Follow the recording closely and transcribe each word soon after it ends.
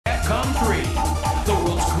Round 3. The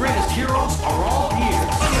world's greatest heroes are all here.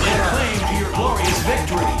 And claim to your glorious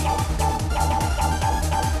victory.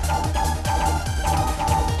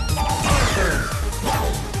 Borther.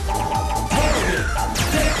 Morrigan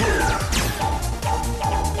Deadpool.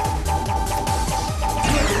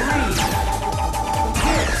 Wolverine.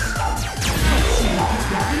 Chris.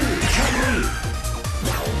 Chun-Li.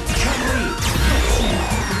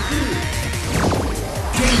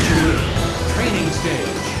 Danger. Training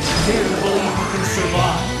stage. Dare to believe you can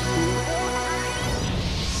survive.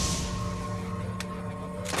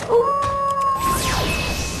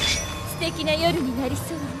 素敵な夜になり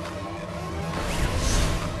そうね。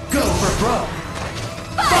 Go for broke.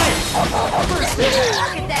 Fight! First hit.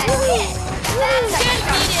 Look at that hit! That's a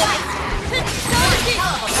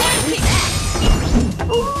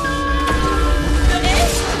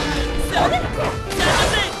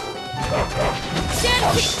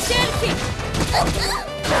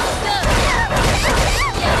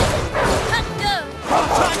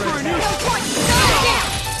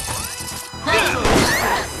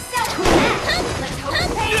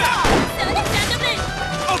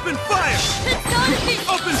Open fire!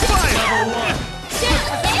 Open fire! Level 1.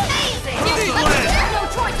 No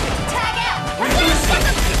choice but to tag out!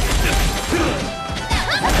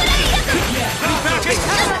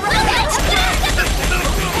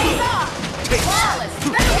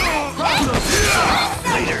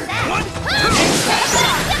 Later! One!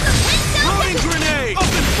 Loading grenade!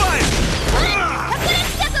 Open fire!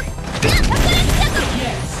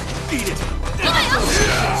 Yes. Eat it!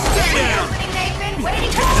 Stay down!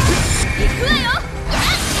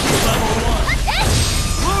 Level 1.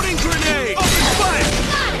 Loading grenade! Open fire!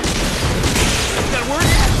 That work?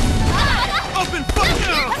 Open fire!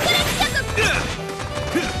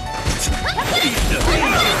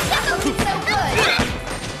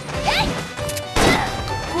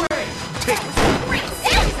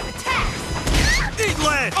 Eat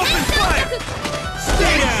lead! Open fire!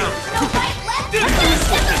 Stay down!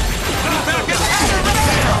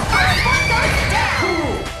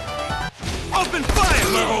 Open fire!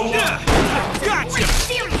 Level 1. Gotcha!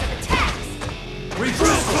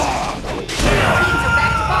 Reverse bomb.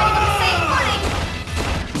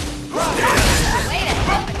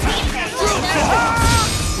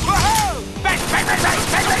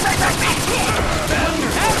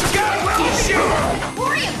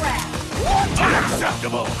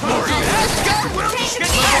 Unacceptable! Level 1.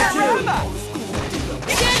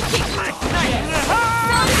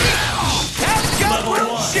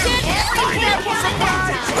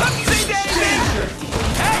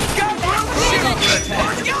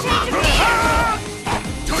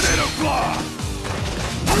 Tornado claw!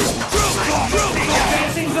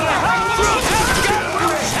 Advancing back.